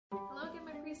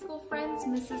school friends,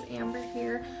 Mrs. Amber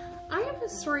here. I have a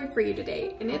story for you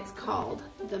today, and it's called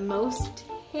The Most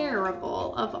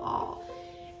Terrible of All.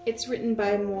 It's written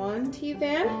by Muon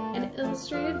and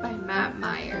illustrated by Matt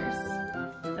Myers.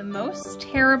 The Most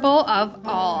Terrible of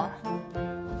All.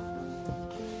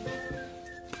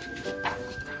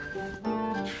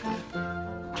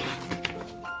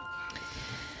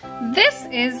 This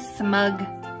is Smug.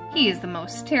 He is the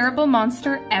most terrible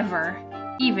monster ever.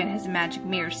 Even his magic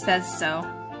mirror says so.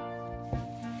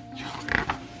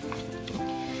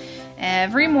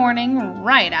 Every morning,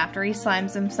 right after he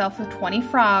slimes himself with 20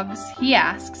 frogs, he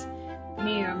asks,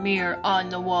 "Mirror, mirror on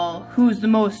the wall, who's the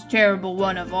most terrible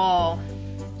one of all?"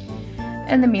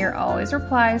 And the mirror always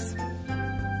replies,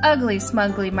 "Ugly,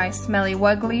 smugly, my smelly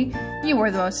wuggly, you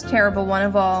are the most terrible one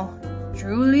of all."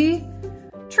 Truly?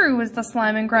 True as the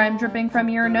slime and grime dripping from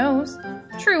your nose.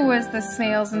 True as the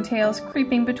snails and tails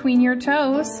creeping between your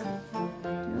toes.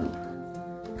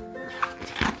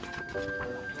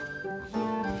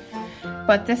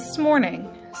 But this morning,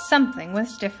 something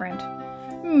was different.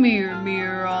 Mirror,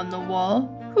 mirror on the wall,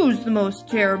 who's the most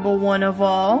terrible one of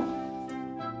all?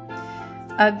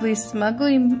 Ugly,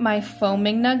 smugly, my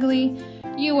foaming nuggly,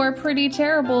 you are pretty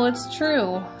terrible, it's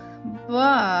true.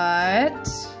 But...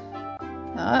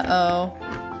 uh-oh.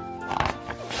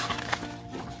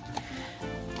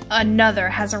 Another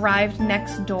has arrived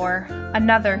next door.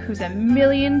 Another who's a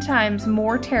million times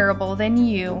more terrible than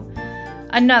you.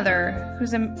 Another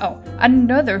who's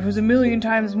a million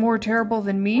times more terrible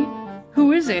than me?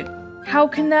 Who is it? How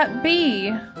can that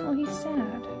be? Oh, he's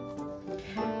sad.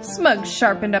 Smug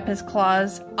sharpened up his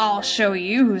claws. I'll show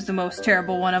you who's the most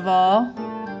terrible one of all.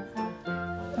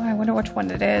 Oh, I wonder which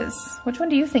one it is. Which one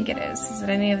do you think it is? Is it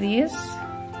any of these?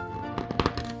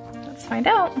 Let's find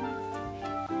out.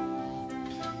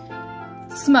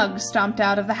 Smug stomped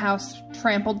out of the house,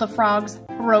 trampled the frogs,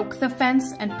 broke the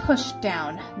fence, and pushed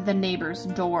down the neighbor's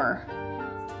door.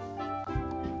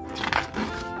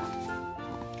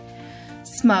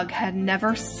 Smug had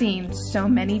never seen so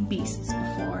many beasts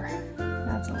before.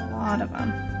 That's a lot of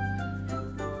them.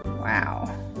 Wow.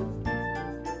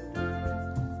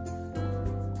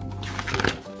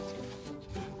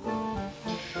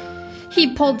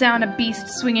 He pulled down a beast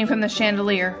swinging from the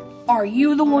chandelier. Are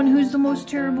you the one who's the most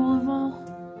terrible of all?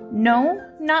 No,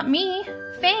 not me.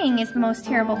 Fang is the most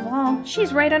terrible of all.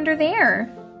 She's right under there.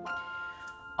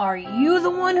 Are you the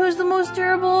one who's the most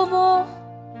terrible of all?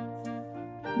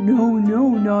 No,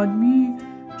 not me.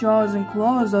 Jaws and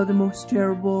Claws are the most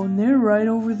terrible, and they're right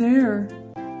over there.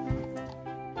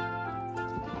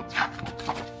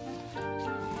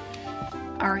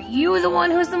 Are you the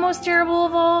one who's the most terrible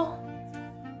of all?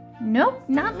 Nope,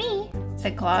 not me,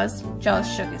 said Claus. Jaws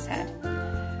shook his head.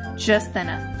 Just then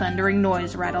a thundering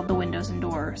noise rattled the windows and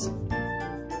doors.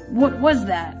 What was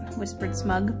that? Whispered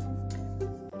Smug.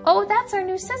 Oh, that's our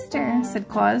new sister, said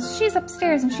Claus. She's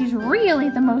upstairs and she's really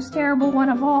the most terrible one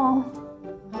of all.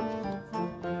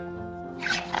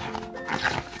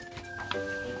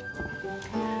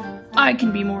 I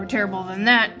can be more terrible than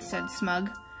that, said Smug.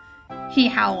 He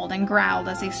howled and growled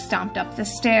as he stomped up the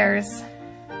stairs.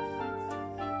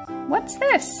 What's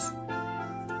this?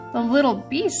 The little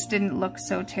beast didn't look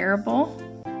so terrible.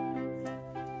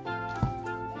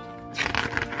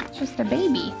 It's just a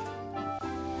baby.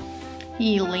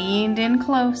 He leaned in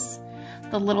close.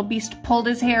 The little beast pulled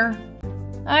his hair.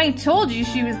 I told you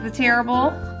she was the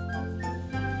terrible.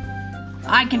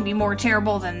 I can be more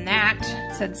terrible than that,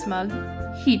 said Smug.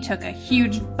 He took a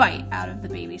huge bite out of the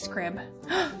baby's crib.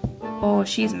 Oh,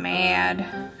 she's mad.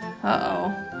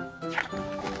 Uh-oh.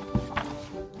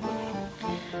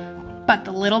 But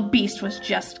the little beast was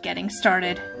just getting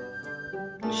started.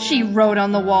 She rode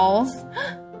on the walls.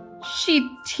 She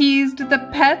teased the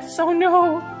pets, oh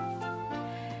no.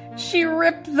 She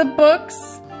ripped the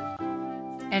books.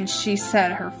 And she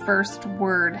said her first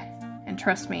word. And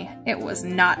trust me, it was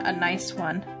not a nice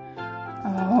one.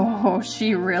 Oh,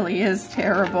 she really is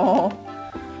terrible.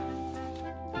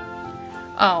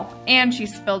 Oh, and she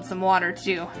spilled some water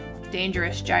too.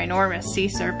 Dangerous, ginormous sea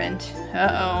serpent.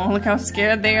 Uh-oh, look how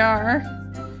scared they are.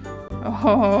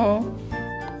 Oh.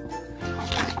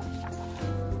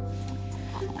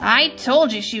 I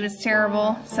told you she was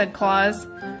terrible, said Claus.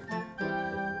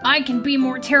 I can be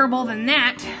more terrible than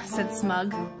that, said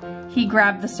Smug. He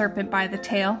grabbed the serpent by the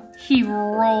tail, he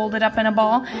rolled it up in a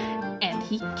ball, and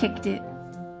he kicked it.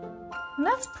 And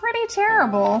that's pretty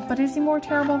terrible, but is he more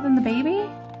terrible than the baby?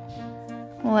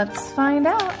 Let's find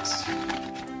out.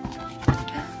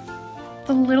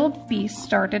 The little beast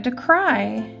started to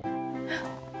cry.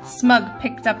 Smug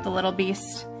picked up the little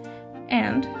beast,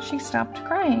 and she stopped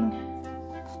crying.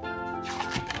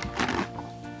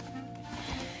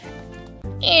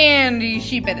 and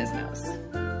she bit his nose.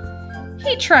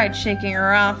 He tried shaking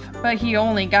her off, but he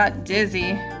only got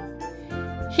dizzy.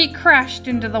 He crashed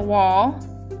into the wall,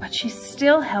 but she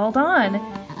still held on.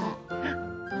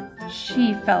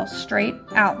 She fell straight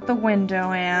out the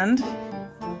window and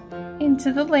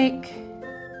into the lake.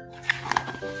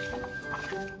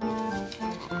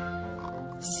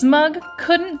 Smug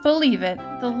couldn't believe it.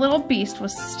 The little beast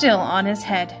was still on his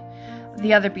head.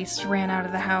 The other beasts ran out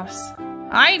of the house.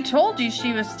 "I told you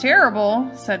she was terrible,"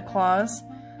 said Claus.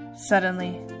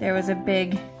 Suddenly, there was a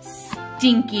big,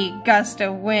 stinky gust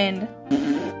of wind.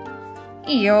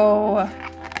 Ew.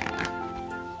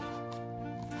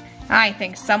 "I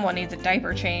think someone needs a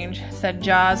diaper change," said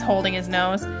Jaws, holding his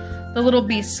nose. The little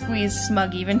beast squeezed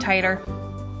Smug even tighter.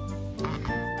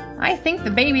 "I think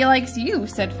the baby likes you,"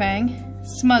 said Fang.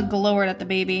 Smug glowered at the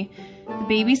baby. The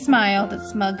baby smiled at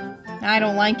Smug. "I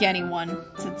don't like anyone,"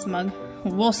 said Smug.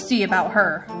 "We'll see about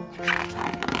her."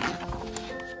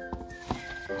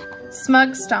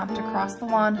 Smug stomped across the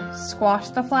lawn,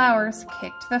 squashed the flowers,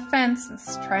 kicked the fence, and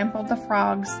trampled the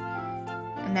frogs.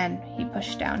 And then he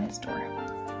pushed down his door.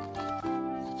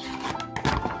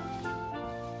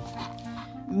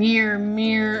 "Mirror,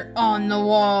 mirror on the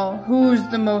wall, who's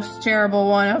the most terrible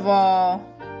one of all?"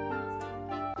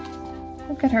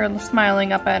 Look at her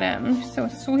smiling up at him. So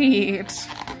sweet.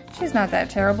 She's not that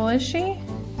terrible, is she?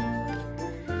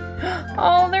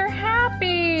 Oh, they're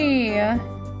happy!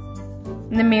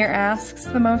 And the mirror asks,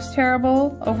 "The most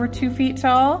terrible, over 2 feet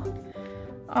tall?"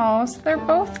 Oh, so they're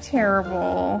both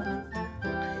terrible.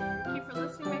 Thank you for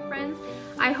listening, my friends.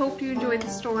 I hope you enjoyed the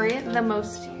story, The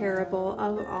Most Terrible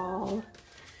of All.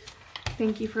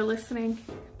 Thank you for listening.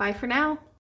 Bye for now.